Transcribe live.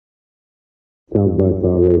Sound by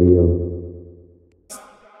Sound Radio.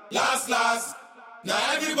 Last, now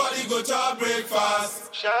everybody go to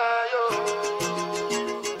breakfast. Shayo,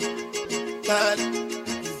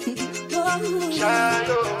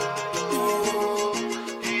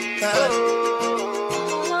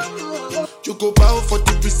 you go bow for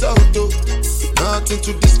the result, oh. Nothing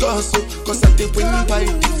to discuss, oh. Cause I did win by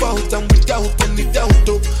default and without any doubt,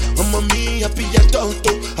 oh. I'm a me happy adult,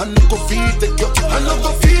 oh. I no go feed the girl,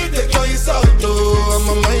 it's out, oh. I'm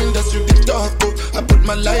a mind that's you the talk, oh. I put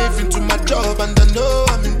my life into my job and I know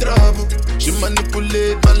I'm in trouble. She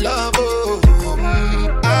manipulate my love, oh.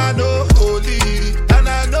 I know holy and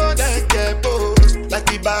I know that get both. Like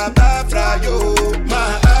the Baba Frayo,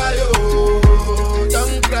 my ayo,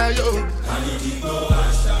 don't cry, yo. I need to go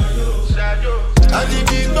and shayo. I need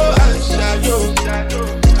to go and shayo.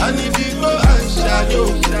 I need to go and shayo.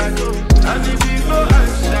 I need to go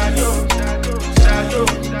and shayo. Shayo.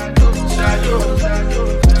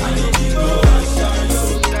 I need to go and shayo.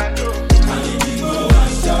 I need to go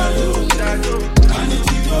and shayo. I need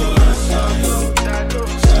to go and shayo.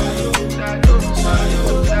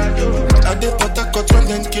 I dey Port-a-Court when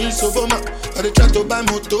them kill Soboma. I dey try to buy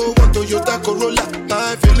moto, want Toyota Corolla.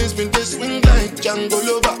 My feelings been they swing like Django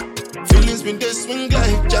Lover. Feelings been they swing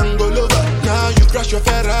like Django Lover. Now you crash your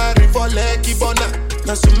Ferrari for Lucky Bona.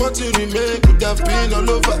 Now some more to remain could have been all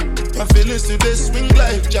over. My feelings today swing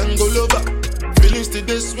like Django Lover. Feelings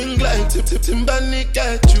today swing like Timbani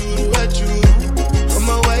at you. I'm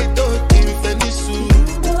a white dog in Venice.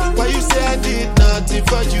 Why you say I did nothing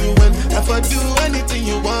for you when if I do anything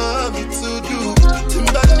you want me to do?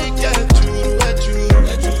 Timbani at you.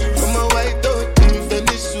 I'm a white dog in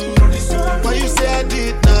Venice. Why you say I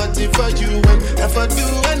did nothing for you when if I do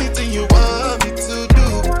anything you want me to do?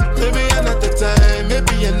 Maybe another time,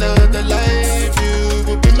 maybe another life. You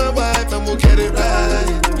will be my wife and we'll get it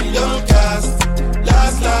right. Young cast,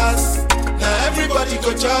 last. Now everybody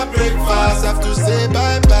go to breakfast. Have to say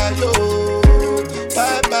bye-bye, yo.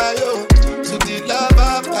 Bye-bye, yo. To the love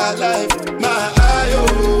of my life. My ayo,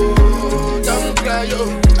 don't cry, yo.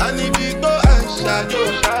 I need to go and shadow.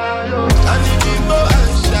 I need to go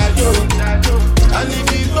and shadow. I need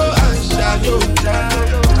to go and shadow.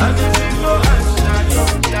 I need to go and shadow. I need to go and shadow.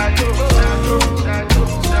 I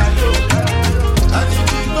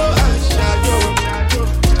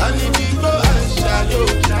need to go and shadow.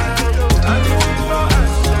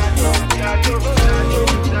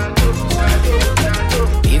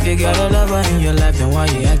 If you got a lover in your life, then why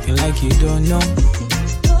you acting like you don't know?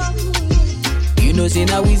 You know, say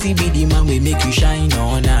now Weezy be the man we make you shine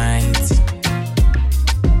all night.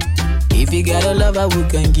 If you got a lover who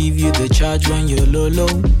can give you the charge when you're low.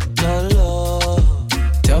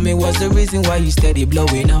 Tell me what's the reason why you steady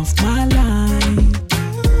blowing off my line?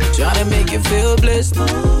 Trying to make you feel blessed.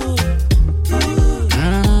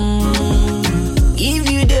 Give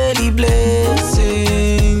you daily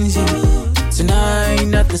blessings. Tonight,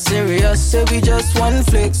 nothing serious, so we just one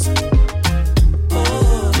flex.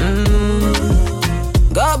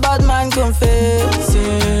 Got bad man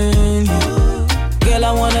confessing. Girl,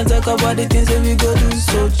 I wanna talk about the things that we go do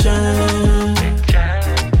so jam.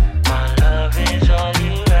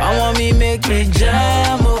 I want me make me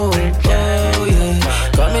jam, oh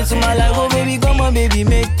yeah. Come into my life, oh baby, come on baby,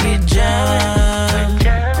 make me jam.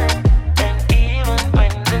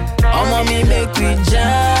 I want me make me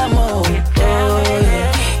jam, oh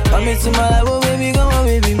yeah. Come into my life, oh baby, come on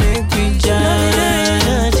baby, make me jam.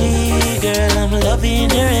 Energy, girl, I'm loving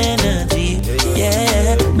your energy,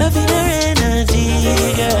 yeah. Loving your energy,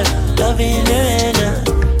 girl, loving your energy.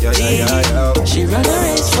 She run a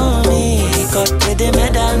race for me, cut with the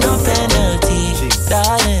medal, no penalty,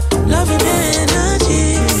 darling. Loving your energy,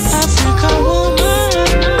 Africa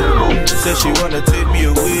woman. Said she wanna take me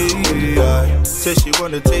away, yeah. Said she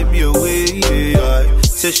wanna take me away, yeah.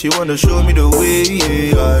 Said she wanna show me the way,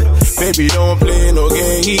 yeah. Baby, don't play no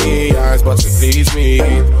games, but to please me.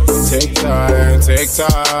 Take time,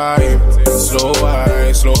 slow wine.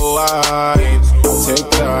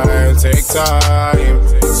 Take time,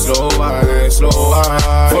 slow wine.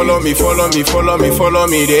 Follow me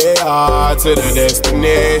there to the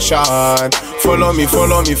destination. Follow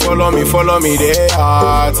me there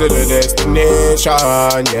to the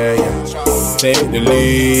destination, yeah. Take the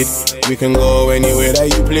lead, we can go anywhere that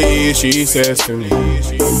you please, she says to me.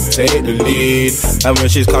 Take the lead, and when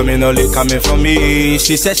she's coming, all it coming for me.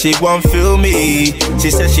 She said she won't feel me.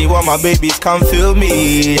 She said she want my babies, come feel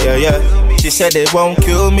me, yeah. She said they won't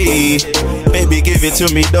kill me. Baby, give it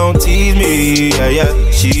to me, don't tease me. Yeah,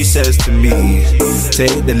 yeah. She says to me,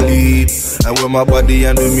 take the lead. And with my body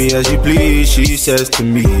and do me as you please. She says to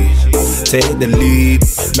me, take the lead.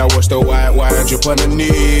 Now watch the white wine drip on the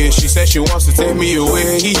knee. She said she wants to take me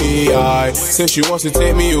away. I said she wants to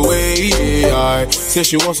take me away. I said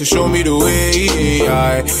she wants to show me the way.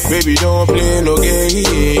 Baby, don't play no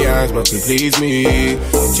games, but to please me.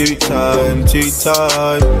 Take time,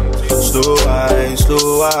 slow wine,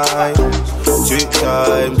 slow wine. Take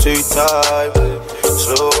time, slow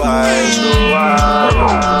wine, slow wine.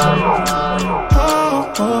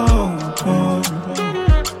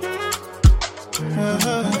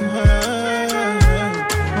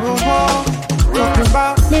 Talking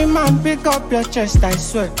about me, man, pick up your chest, I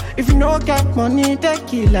swear. If you no get money,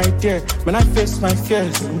 take it like that. When I face my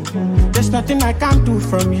fears, there's nothing I can do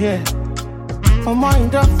from here. For more in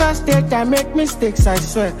the first date, I make mistakes, I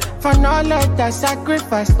swear. For knowledge, I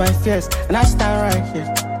sacrifice my fears. And I stand right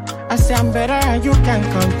here. I say I'm better and you can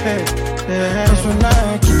compare. Yeah. Cause when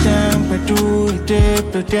I get down, but do it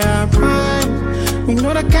deep, but they're mine. You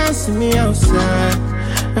know they can't see me outside.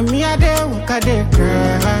 And me, I dare walk, I dare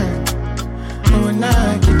cry. And when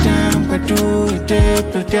I get down, but do it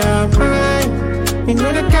deep, but they're mine. You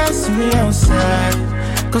know they can't see me outside.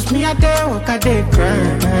 Cause me, I dare walk, I dare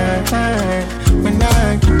cry. When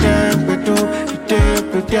I get down, but do it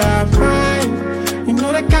deep, but they're mine. You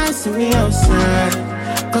know they can't see me outside.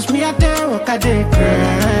 Cause me, I dare walk, I dare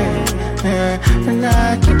cry. When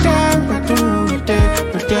I get down, but do it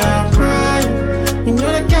deep, but they're mine. You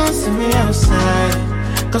know they can't see me outside.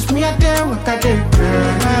 Cause me, I dare walk, I dare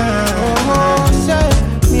cry. Oh,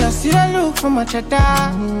 say, me, I see the look from my cheddar.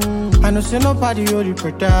 I know say nobody hold you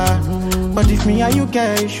better. But if me and you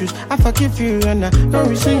get issues, I forgive you and I don't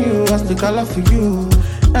reason you. I still got love for you.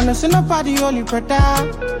 I know say nobody hold you better.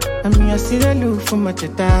 And me I see the look from my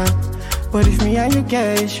cheddar. But if me and you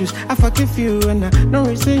get issues, I forgive you and I don't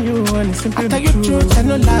reason you. And it's simply the truth. I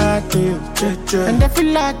no lie to you. And if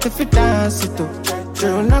you like, if you dance it too.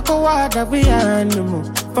 When I go out, I be animal.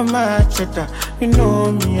 For my cheddar, you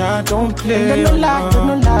know me, I don't play. And I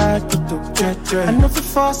no lie to do. I know if you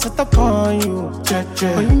force it upon you. But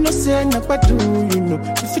you know say nobody do, you know.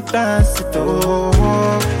 If you dance it,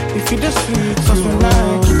 oh, if you the sweet, cause when I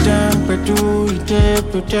get down, but do you dare,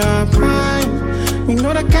 but you're mine. You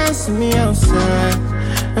know they can't see me outside.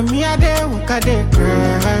 And me, I dare walk, I dare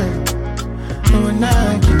cry. And when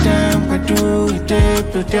I get down, but do you dare,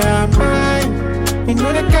 but you're mine. You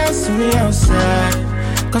know they can't see me outside.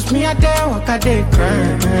 Cause me, I dare walk, I dare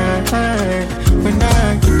cry. When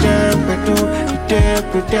I get down, but do you dare,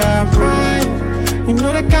 but you're mine. You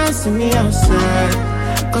know they can't see me outside.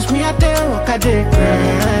 Cause me, I dare walk, I dare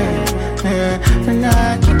cry. When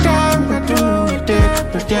I get down, but do you dare,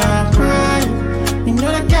 but you're mine. You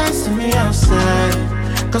know they can't see me outside.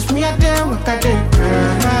 Cause me, I dare walk, I dare cry.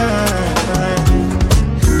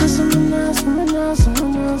 Someone else, someone else,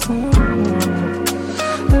 someone else, someone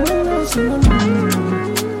else, someone else.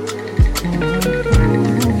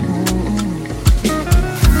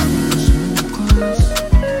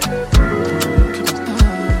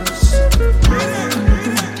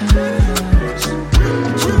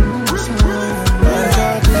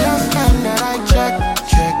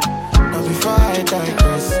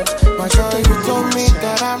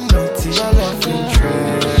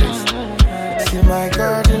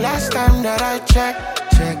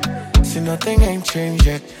 Nothing ain't changed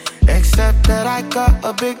yet, except that I got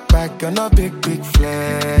a big bag and a big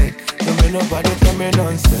flag. Don't make nobody tell me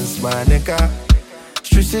nonsense, my nigga.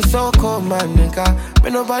 Streets is so cold, my nigga.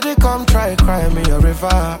 May nobody come try cry me a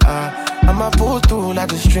river. I'ma pull through like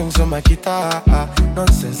the strings on my guitar.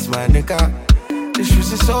 Nonsense, my nigga. The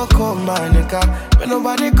streets is so cold, my nigga. May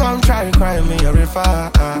nobody come try cry me a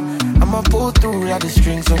river. I'ma pull through like the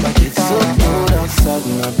strings on my guitar. So cold outside,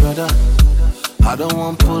 my brother. I don't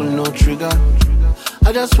want pull no trigger.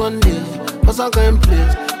 I just want live, cause I'm going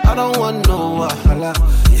place. I don't want no wahala.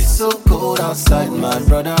 It's so cold outside, my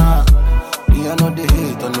brother. Me, I know the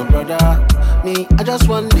hate on no brother. Me, I just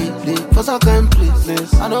want live, cause I'm going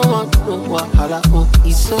place. I don't want no wahala. Oh,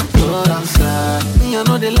 it's so cold outside. Me, I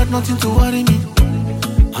know they let nothing to worry me.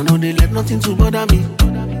 I know they let nothing to bother me.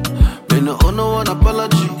 Me no owe no one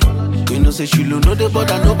apology. You know say she know they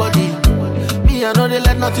bother nobody. Me, I know they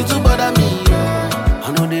let nothing to bother me.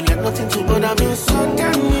 I know they let nothing to bother me.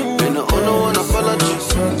 Me no owe no one apology.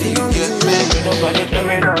 Yeah, man, nobody tell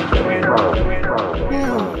me that.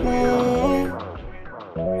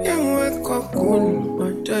 You wake up cool,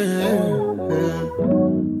 but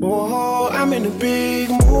oh, I'm in a big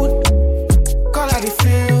mood. Call I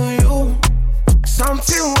feel you.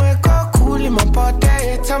 Something wake up cool in my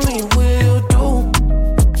body. Tell me will you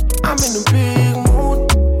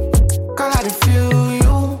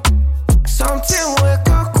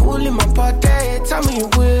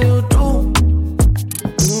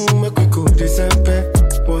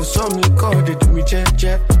some liquor, they do me jet.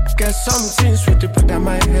 Get some things with the put on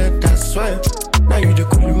my head, I swear. Now you the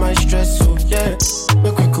cool in my stress, so yeah.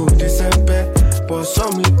 Make we go December. But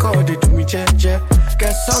some liquor, they do me jet.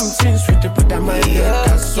 Get some things with the put on my head,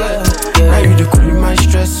 I swear. Now you the cool in my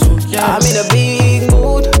stress, so yeah. I'm in a big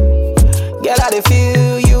mood, girl, I dey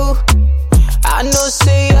feel you. I know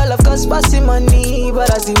say I love cause passing money,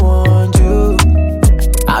 but I still want you.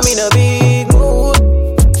 I'm in a big mood,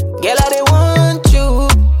 girl, I dey want you.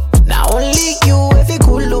 Now only you, if you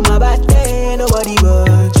cool on my body, nobody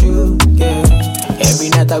but you. Yeah. Every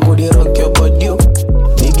night I go dey rock your body, oh.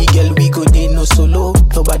 Baby girl, we go dey no solo.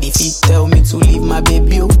 Nobody fit tell me to leave my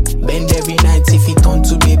baby, oh. Bend every night if it turn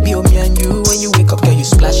to baby, oh. Me and you, when you wake up, girl, you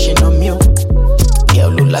splashing on me, oh. Yeah,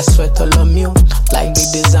 look like sweat all on me, oh. Like the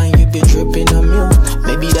design you been dripping on me, oh.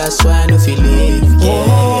 Maybe that's why I don't feel it, yeah.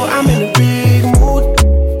 Oh, I'm in a big mood,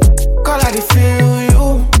 girl, I dey feel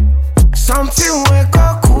you. Something wake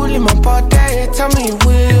up cool in my body, tell me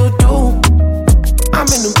will do. I'm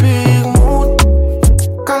in a big mood,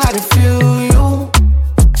 girl, I dey feel you.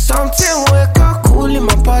 Something wake up cool in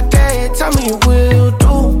my body, tell me will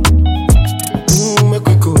do. Make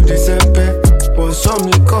we go December, but some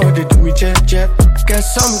liquor they do me jet. Get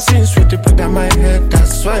some things with the put on my head, I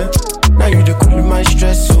swear. Now you the cool in my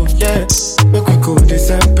stress, so yeah. Make we go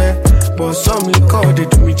December, but some liquor they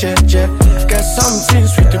do me jet. Get some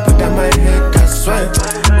things with the put on my head, I swear.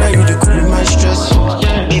 Now you the cool in my stress, so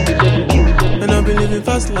yeah. And I've been living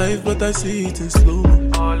fast life, but I see it in slow.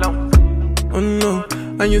 Oh no,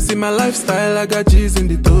 and you see my lifestyle, I got G's in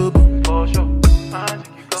the turbo.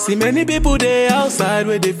 See many people there outside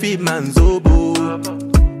where they feed man's oboe.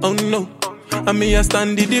 Oh no, and me I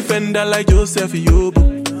stand the defender like Joseph Yobo.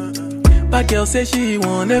 But girl say she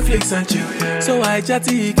want Netflix and chill, so I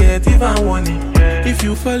chatty get even warning. If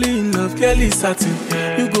you fall in love, Kelly satin.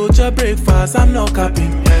 You go to breakfast, I'm not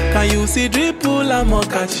capping. Can you see dripple, I'm not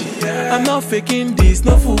catching. I'm not faking this,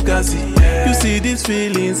 no fugazi. You see these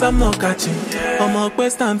feelings, I'm not catching. I'm a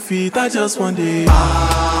quest and feet, I just want it.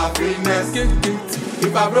 Happiness.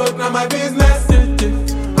 If I broke, now my business.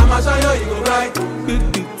 I'ma show you go right.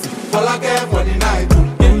 All I care for the night.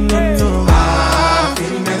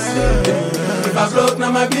 Happiness. If I broke,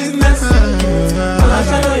 now my business. I'ma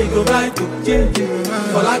show you go right.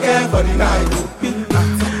 All I care for the night.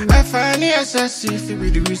 F-I-N-E-S-S-E, if it be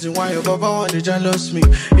the reason why your baba want to jealous me.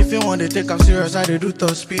 If you want to take I'm serious, I do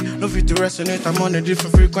top speed. No fit to resonate, I'm on a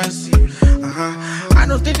different frequency. I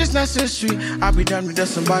don't think it's necessary. I'll be damned if there's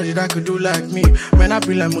somebody that could do like me. Man, I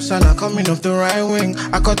be like Musala coming off the right wing.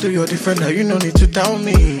 I cut to your defender, you no need to tell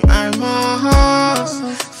me. I'm a horse,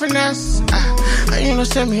 finesse. And you know,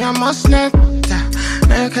 say me, I'm a snap.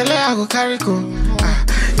 Now you can let I go carry go.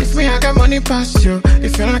 If me, I got money past you.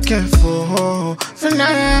 If you're not careful,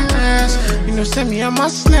 finesse. You know, say me, I'm a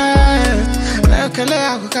snap. Now you can let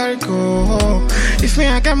I go carry go. If me,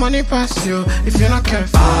 I got money past you. If you're not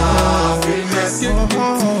careful, finesse.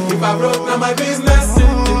 If I broke, now my business.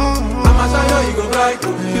 I'ma show you go right.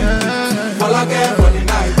 All I care for the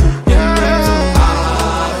night.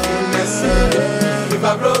 Finesse. If I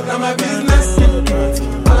broke, now my business.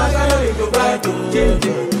 I'ma show you go right.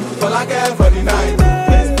 All I care for the night.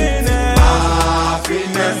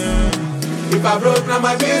 If I broke, now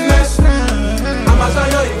my business. I'ma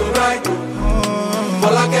show you go right.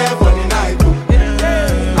 All I care for the night.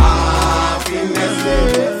 Happiness.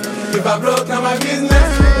 If I broke, now my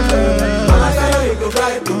business. I'ma show you go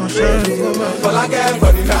right. All I care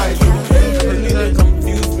for the night. They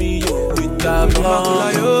confuse me with that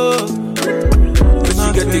boy. She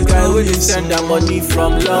get the guy where they send her money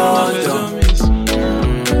from London.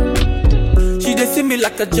 She they see me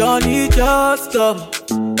like a Johnny just come.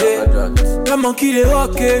 The monkey they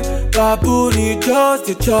walk it, baboon he just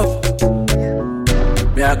the chop.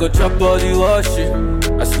 Me I go chop all the washing,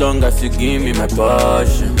 as long as you give me my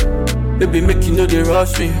passion. Baby make you know they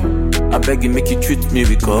rush me, I beg you make you treat me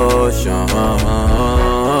with caution.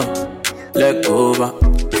 Leg over,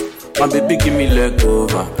 my baby give me leg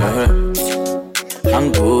over.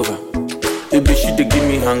 Hangover, baby she dey give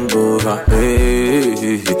me hangover.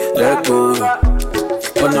 Hey, leg over.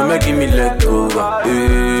 Oh no, make give me leg over,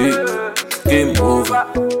 hey, game over.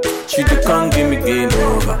 She dey can't give me game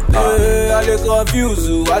over. Hey, I dey confuse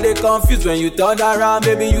you, I dey confused when you turn around,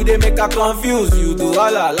 baby you dey make her confuse. You do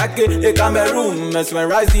all like a Cameroon,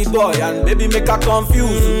 mesmerize the boy and baby make her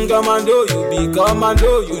confuse. Commando, you be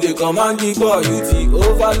commando, you dey command the boy, you the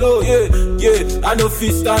overload. Yeah, I no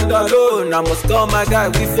fit stand alone, I must call my guy,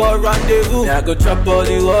 we for rendezvous. Yeah, I go chop all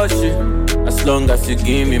the washing, as long as you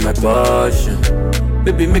give me my passion.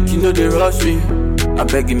 Baby, make you know they rush me. I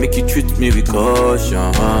beg you, make you treat me with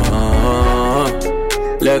caution.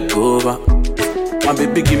 leg over. My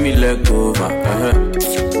baby give me leg over.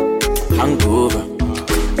 Hangover.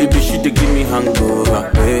 Baby she dey give me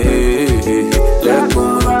hangover. Hey, leg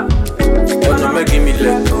over. Oh no, me give me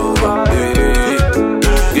leg over. Hey,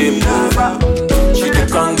 game over. She dey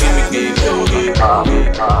come give me game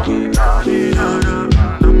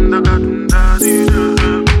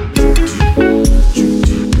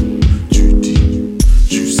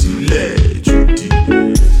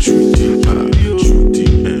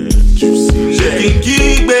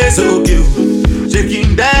so cute,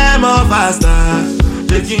 shaking them all faster.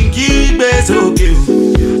 Shaking keep it so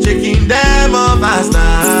cute, shaking them all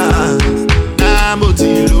faster.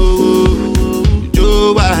 Namotilo,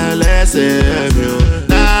 Jo wa lẹ́sẹ̀ mi o.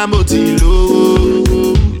 Namotilo,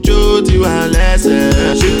 Jo ti wa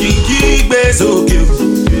lẹ́sẹ̀. Shaking keep it so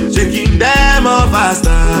cute, shaking them all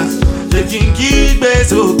faster. Shaking keep it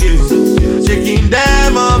so cute, shaking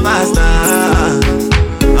them all faster.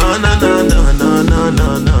 Oh no no no no no no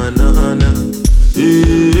no no no.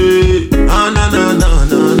 Hey, oh no no no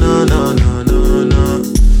no no no no no no.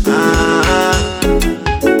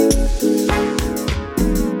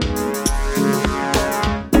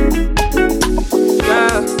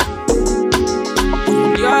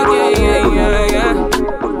 Yeah.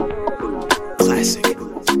 Classic.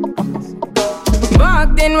 Back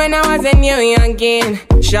then when I was a new youngin',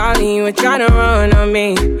 Shawty, you were tryna run on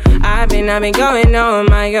me. I've been going on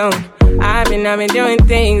my own. I've been doing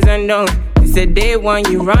things unknown. It's a day one,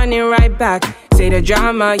 you running right back. Say the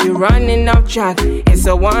drama, you running off track. It's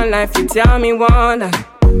a one life, you tell me one life.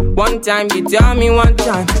 One time, you tell me one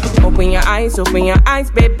time. Open your eyes,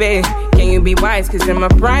 baby. Can you be wise, cause I'm a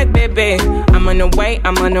pride, baby. I'm on the way,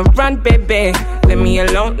 I'm on the run, baby. Leave me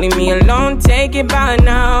alone, take it by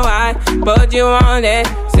now. I put you on it.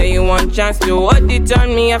 Say you want chance to hold it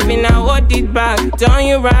on me. I feel I hold it back. Turn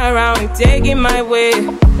you right around, take it my way.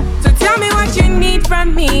 So tell me what you need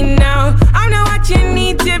from me now. I'm not what you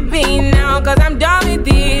need to be now, cause I'm done with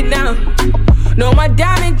it now. No more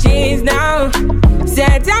damages now.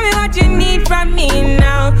 Say, tell me what you need from me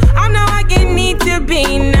now. I'm not what you need to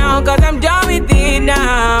be now, cause I'm done with it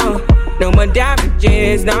now. No more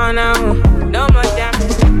damages, no more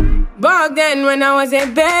damages. Back then when I was a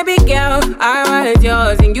baby girl, I was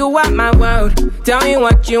yours and you were my world. Tell me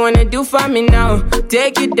what you wanna do for me now.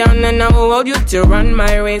 Take you down and I will hold you to run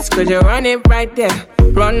my race, cause you run it right there.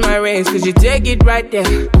 Run my race, cause you take it right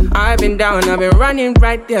there. I've been down, I've been running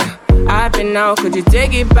right there. I've been out, could you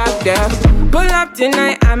take it back there? Pull up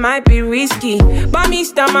tonight, I might be risky. But me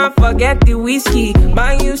stomach, forget the whiskey.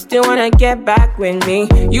 But you still wanna get back with me.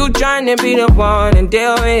 You tryna be the one and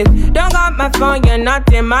deal with. Don't got my phone, you're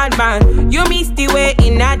not a madman. You missed the way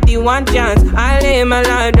in at the one chance. I live my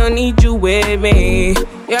life, don't need you with me.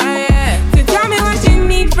 Yeah. So tell me what you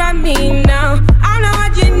need from me now. I know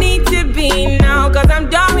what you need to be now, cause I'm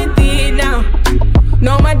done with it now.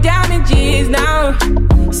 No more damages now.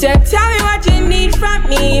 So tell me what you need from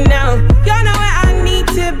me now. You know where I need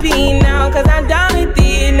to be now, cause I'm done with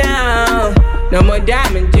it now. No more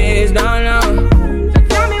damages, no. So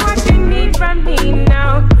tell me what you need from me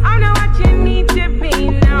now. I know what you need to be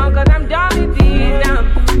now, cause I'm done with it now.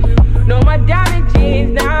 No more damages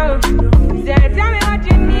now. So tell me what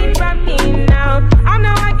you need from me now. I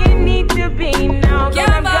know what you need to be now, cause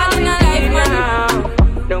I'm done with it now.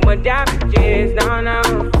 No more damages, no.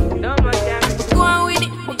 No more damages. Go on with it.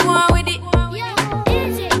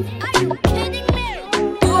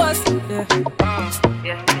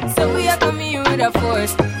 Yeah. So we are coming with a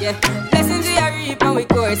force, yeah. Blessings we are reap and we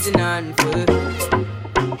coursing on full.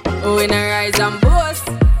 Oh, we not rise and boast.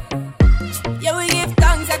 Yeah, we give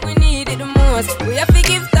thanks like we need it the most. We have to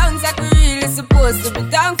give thanks like we really supposed to be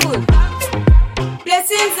thankful.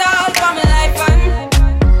 Blessings all for my life and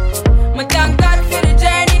my thank God for the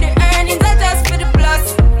journey, the earnings are just for the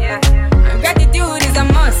plus. Yeah. And gratitude is a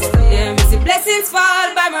must. Yeah, me see blessings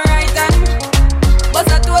fall by my right hand. But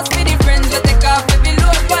I toast for the friends we take off every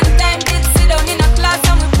load. One time did sit down in a class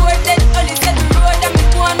and we poured that only said the road and we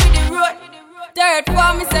go on with the road. Third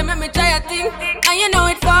form, me say me try a thing. And you know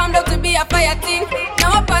it formed up to be a fire thing.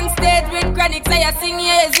 Now up on stage with chronic say I sing.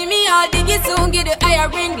 Yeah, see me all diggy soon get the higher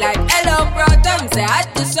ring. Like hello brother, me say I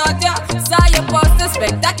had to shot ya. Saw your poster,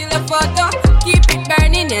 spectacular photo. Keep it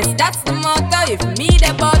burning, yes that's the motto. If me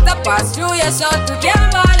the butter pass through your shot to get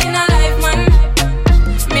all in a life man.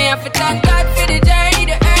 Me have to thank God for the journey,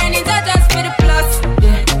 the earnings are just for the plus.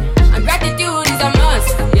 Yeah, and gratitude is a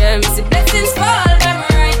must. Yeah, me see blessings fall by my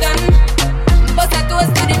right hand. But I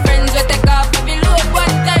toast to the friends we take off every load.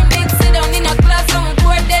 One time they sit down in a class and we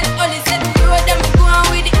poured that only said the road and we go on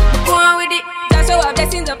with it, That's how our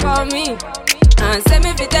blessings upon me. And send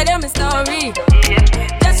me fit tell them a story.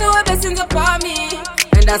 Just show her blessings upon me.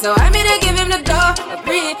 And that's how I made to give him the door.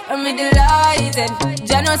 Breathe, I'm delighted.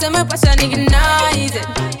 Jah knows my passion ignited.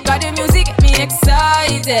 Got the music get me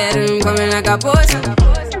excited. I'm coming like a potion.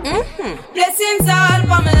 Blessings all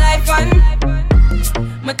for my life and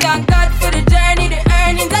my thank God for the journey, the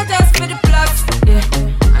earnings are just for the plugs.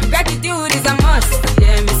 Yeah, and gratitude is a must.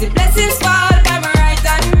 Yeah, me see blessings fall by my right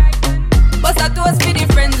hand. Bust a toast for the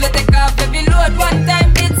friends we take off every load. One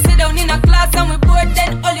time did sit down in a class and we bored.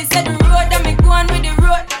 Then Ollie said the road and me go on with the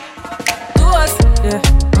road. Toast, yeah,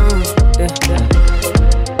 yeah.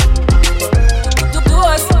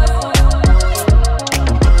 Toast.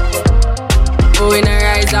 Oh, we na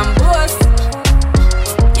rise and boast.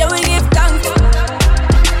 Yeah, we give thanks.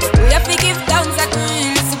 We have to give thanks like we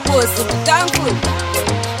really supposed to be thankful.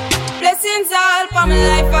 Blessings all for my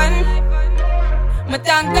life and my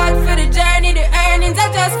thank God for the journey, the earnings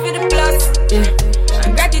are just for the plus. Yeah,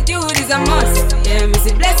 and gratitude is a must. Yeah, me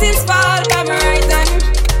see blessings fall by my right hand.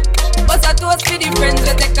 Bust a toast for the friends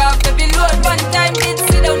we take off every load. One time did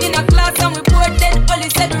sit down in a class and we bored. Then Ollie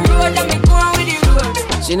said the road and me go on with the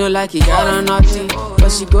road. She no like it, got on nothing, but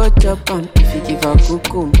she go chop on if you give her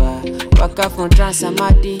cucumber. Walk up from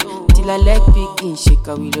Transamadi till her leg begin shake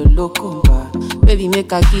her with a locumba. Baby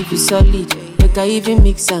make her give you solid, make her even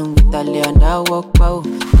mix am with her lay and her walk pow.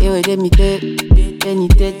 Hey, wait, let me tell.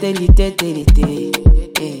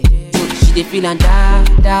 She dey feel and da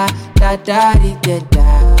da da da da da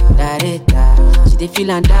da da da. She dey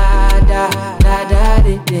feel and da da da da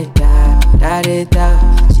da da da da.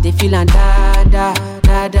 She dey feel and da da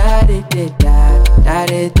da da da da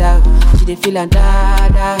da da. She dey feel and da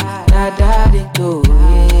da da da da do.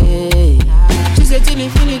 She say till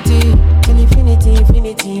infinity, infinity,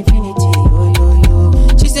 infinity. Oh yo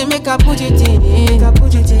yo. She say make her put it in, make her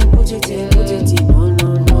put it in. No no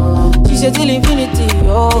no. She say till infinity,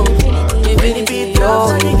 oh infinity,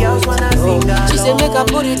 oh. She say make her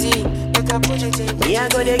put it in, make her put it in. Me I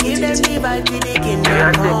go to give them the vibe to the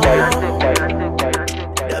kingdom come.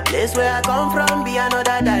 The place where I come from be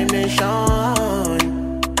another dimension.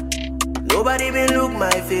 Nobody will look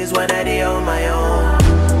my face when I dey on my own.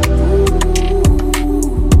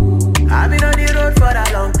 I've been on the road for a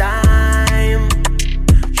long time,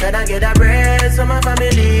 tryna get a bread so my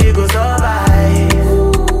family go survive.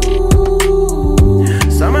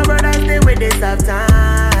 Some of my brothers they with this have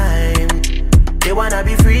time. They wanna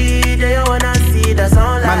be free, they wanna see the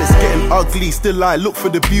sunlight. Man, it's getting ugly, still I look for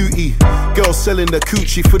the beauty. Girls selling the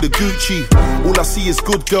coochie for the Gucci. All I see is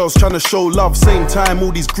good girls trying to show love. Same time,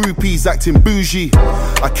 all these groupies acting bougie.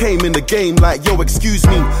 I came in the game like, yo, excuse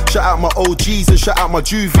me. Shout out my OGs and shout out my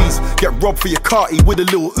juvies. Get robbed for your carty with a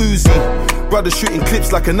little Uzi. Brothers shooting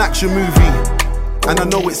clips like an action movie. And I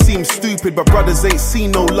know it seems stupid, but brothers ain't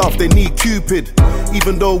seen no love, they need Cupid.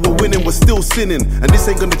 Even though we're winning, we're still sinning. And this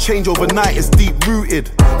ain't gonna change overnight, it's deep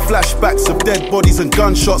rooted. Flashbacks of dead bodies and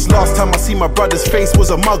gunshots. Last time I see my brother's face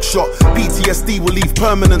was a mugshot. PTSD will leave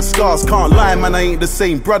permanent scars. Can't lie, man, I ain't the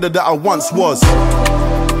same brother that I once was.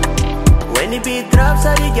 When the beat drops,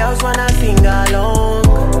 all the girls wanna sing along.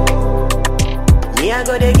 Me, I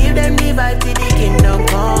go to give them the vibe to the kingdom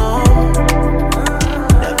come.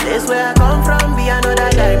 The place where I come from be another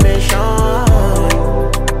dimension.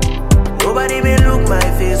 Nobody will look my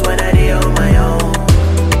face when I dey on my own.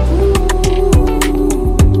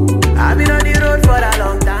 I've been on the road for a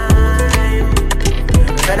long time,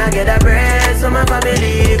 tryna get a bread so my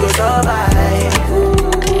family go survive.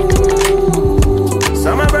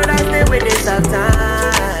 Some of my brothers they with this have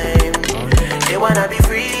time. They wanna be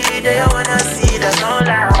free, they wanna see the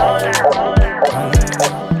sunlight.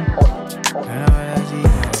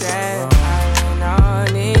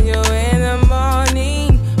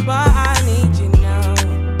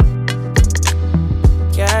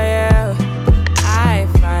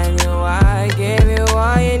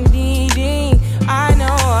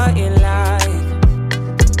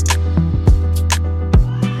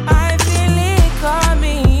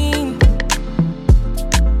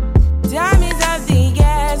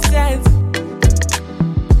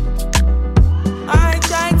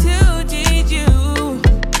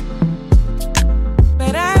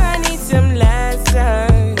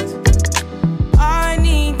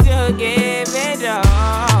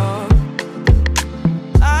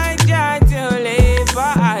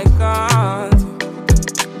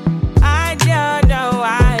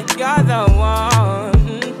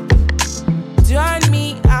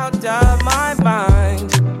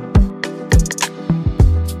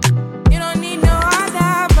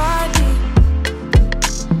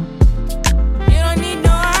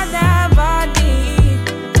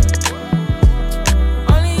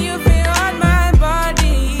 Only you feel on my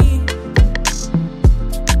body.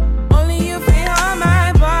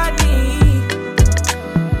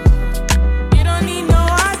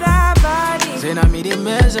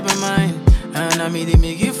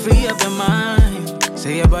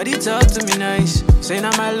 Shorty talk to me nice. Say now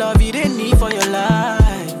my love you didn't need for your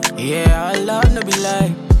life. Yeah, our love no be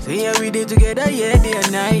lie. Say yeah, we did together, yeah, day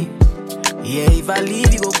and night. Yeah, if I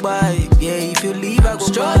leave, you go by. Yeah, if you leave, I go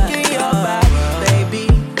stroking by. Your body, baby.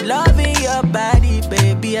 Loving your body,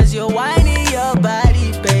 baby. As you're whining your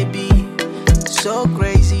body, baby. So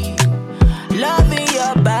crazy. Loving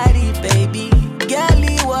your body, baby. Girl,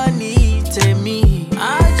 you want need to me.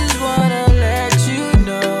 I just wanna let you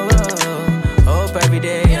know. Hope every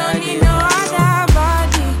day you don't need no other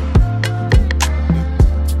body.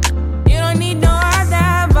 You don't need no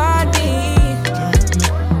other body.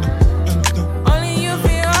 Only you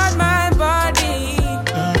feel on my body.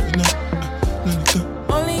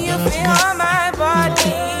 Only you feel on my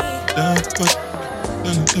body.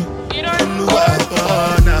 You don't need no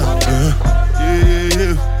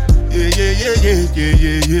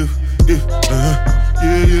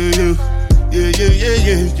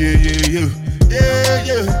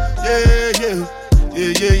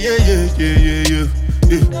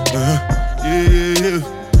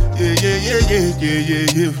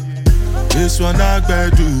This one I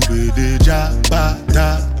better do with the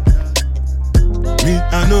jabata. Me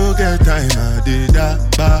I no get time I did that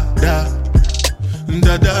bada.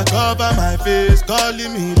 Dada cover my face,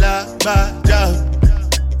 calling me la bada.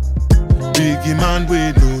 Biggie man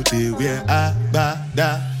we know they wear a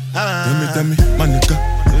bada. Tell me, my nigga,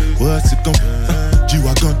 what's it gon'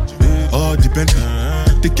 G-Wagon, all the Bentley,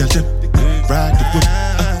 the girl them, ride the whip.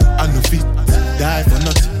 I no fit, die for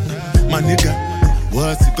nothing. My nigga,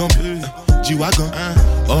 what's it gon' G-Wagon,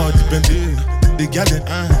 all the Bentley, the girl them,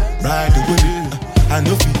 ride the whip. I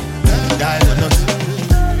no fit, die for nothing.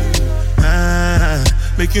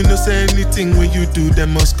 Make you no say anything when you do, they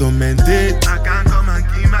must commend it. I can't come and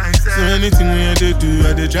keep myself. So anything when you do,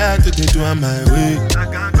 I try to do on my way. I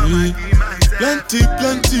can't come and keep myself.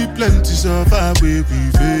 Plenty so far we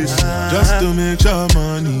face. Just to make sure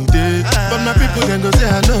money day. But my people can go say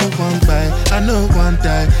I know one buy, I know one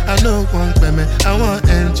die, I know one payment. I want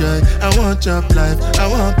enjoy, I want job life, I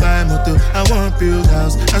want buy motor, I want build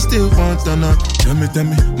house, I still want to know. Tell me,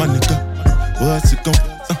 my nigga, what's it gon'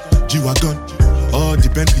 G-Wagon, all the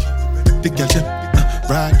Bentley, the girl them,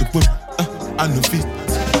 ride the whip. I no fit,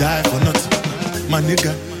 die for nothing. My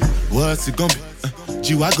nigga, what's it gon' be?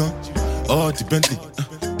 G-Wagon, all the Bentley,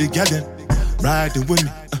 the girl them, ride the whip.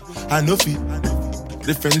 I no fit.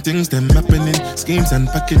 Different things them happening, schemes and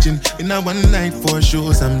packaging. In a one night for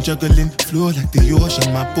shows I'm juggling. Flow like the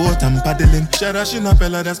ocean, my boat I'm paddling. Shara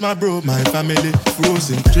Shinapella, that's my bro, my family.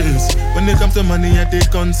 Frozen trace. When it comes to money, I take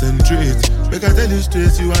concentrate. Make I tell you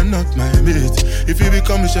straight, you are not my mate. If you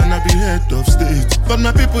become mission, I'll be head of state. But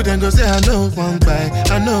my people then go say, I know one buy,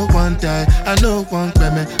 I know one die, I know one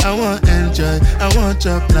payment. I want enjoy, I want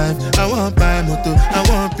job life, I want buy motor, I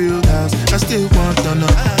want build house, I still want to know.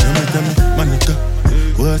 Tell me, my nigga,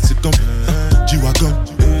 what's it gon' be? G-Wagon,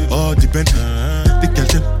 all the Bentley, the girl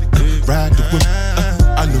them, ride the whip.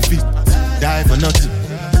 I no fit, die for nothing.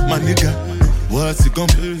 My nigga, what's it gon'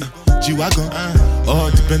 be? G-Wagon, all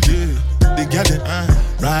the Bentley, the girl them,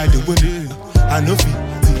 ride the whip. I no fit,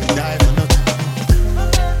 die for nothing.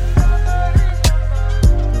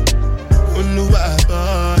 Oh no, I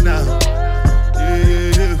now.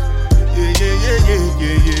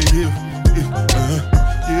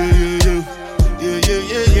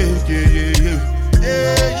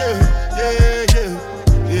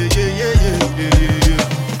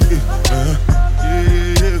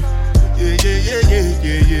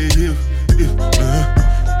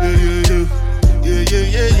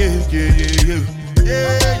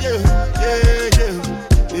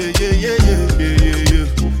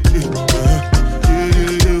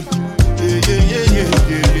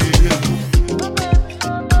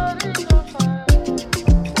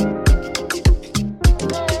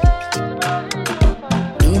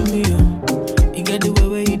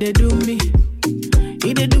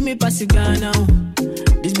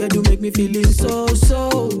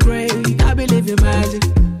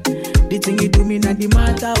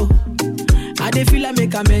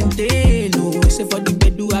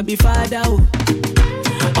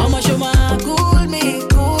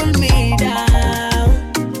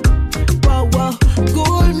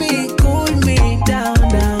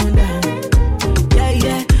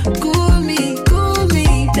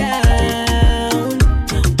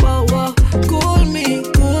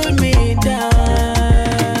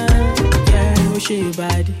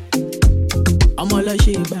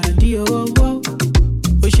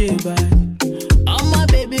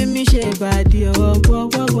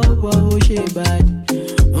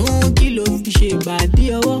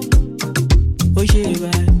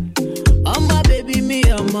 Oh my baby, me,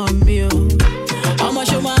 I'm on me. I'ma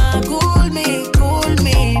show my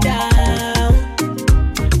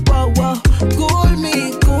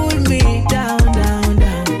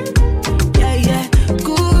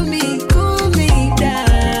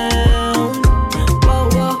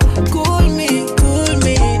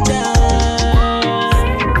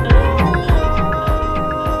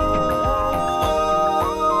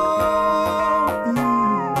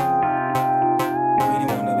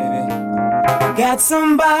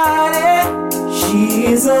somebody, she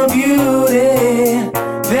is a beauty,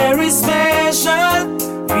 very special,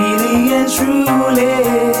 really and truly.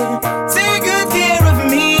 Take good care of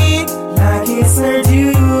me, like it's her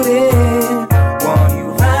duty. Want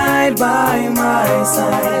you right by my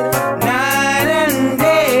side, night and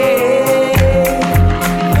day.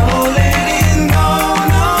 No letting go,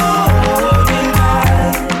 no holding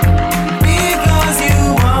back, because you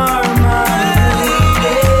are my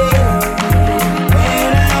lady.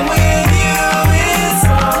 When I'm with you, it's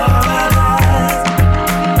all I got.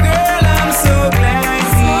 Girl, I'm so glad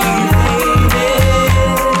we made it.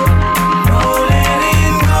 No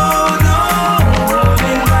letting go, no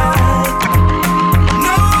holding back,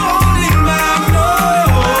 no holding back, no,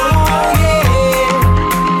 yeah.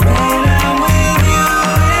 When I'm with you,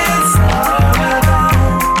 it's all I got,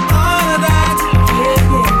 yeah,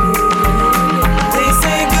 yeah. They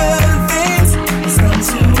say good things come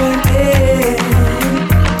to an end,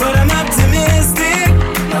 but I'm optimistic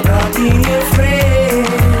about being your friend.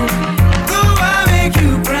 Though I make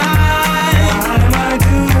you cry, all I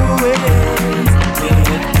do is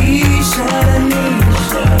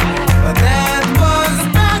Nisha, but that was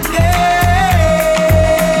back then.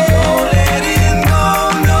 No letting go,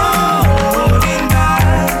 no holding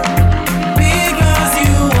back, because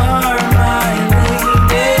you are my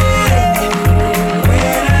lady.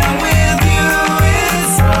 When I'm with you,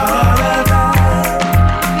 it's all I got.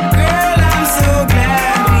 Girl, I'm so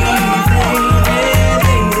glad we made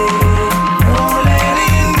it. No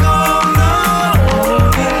letting go, no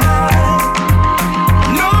holding back,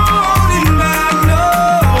 no holding back, no,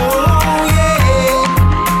 yeah.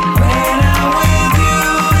 When I'm with you,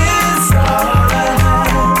 it's all I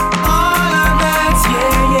got,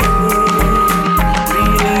 yeah, yeah.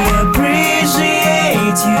 Really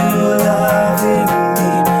appreciate you loving me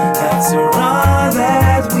after all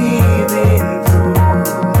that we've been through.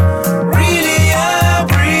 Really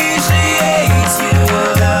appreciate you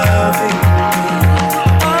loving me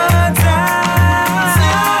one time.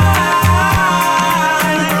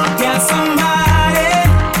 Got somebody,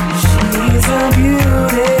 she's a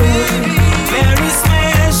beauty, very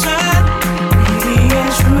special, really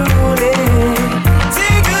and truly.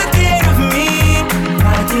 Take good care of me,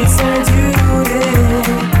 like it's her duty.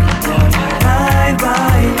 Want you right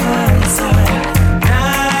by my side,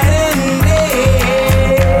 night and day.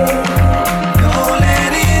 No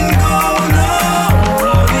letting go, no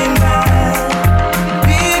holding back,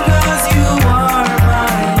 because you are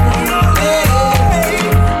my lady.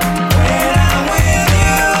 When I'm with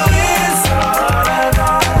you, it's all I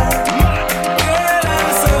got. Girl, I'm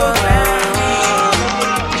so glad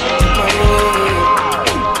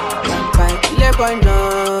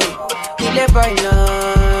Il est boy now.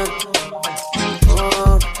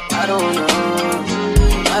 Oh, I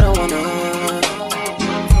don't wanna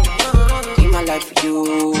give my life for you,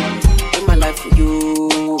 give my life for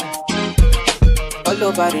you. All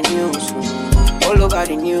over the news, all over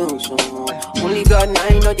the news. Only God and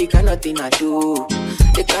I know the kind of thing I do,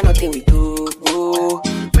 the kind of thing we do.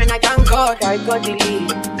 When I thank God, I got the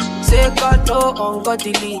lead. Say God no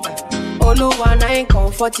ungodly. Oluwa ain't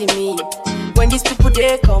comforting me. When these people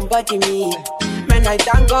they come body me. When I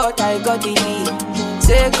thank God, I got the lead.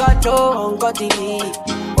 Say God no ungodly.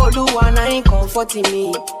 Oluwa ain't comforting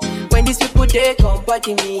me. When these people they come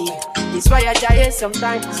body me. It's why I die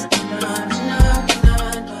sometimes.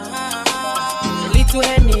 Little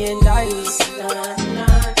Henny and ice.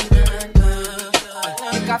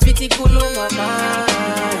 Make a fitty kulu mama.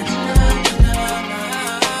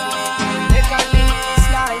 Make a little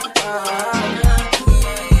slide.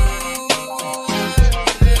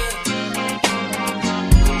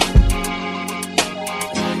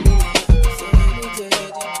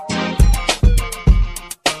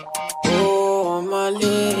 Oh, my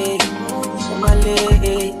lady.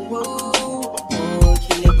 Oh,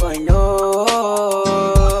 kill it, boy, no.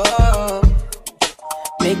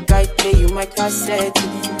 Make I play you my cassette.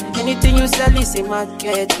 Anything you sell is a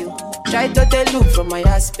market, you. Try to tell look from my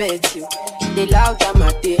aspect, you. They loud I'm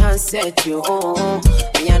at the handset, you.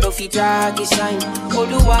 Me I know fi drag it shine.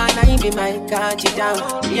 Oluwa na him be my catch it down.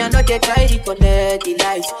 Me I know they try to connect the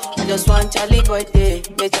lights. I just want Charlie boy day,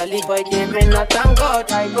 make Charlie boy day. Man, I thank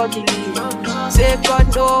God I got the lead. Say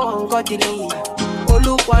God no ungodly.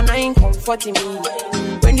 Oluwa na him comforting me.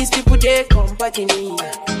 When these people they come body me.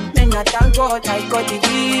 Man, I thank God I got the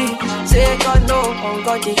lead. Say God no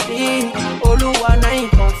ungodly. Oluwa na him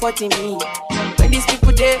comforting me. When these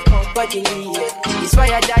people they come body me. It's why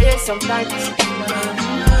I die sometimes.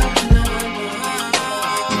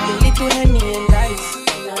 The little Henny and ice.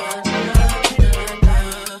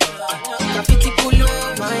 Graffiti kulu,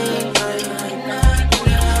 mine.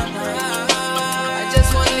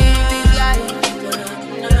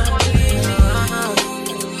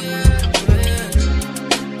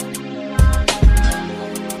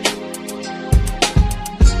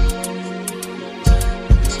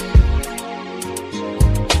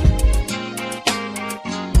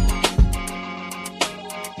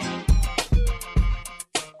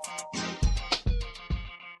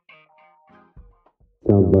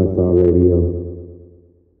 Sound by Sound Radio.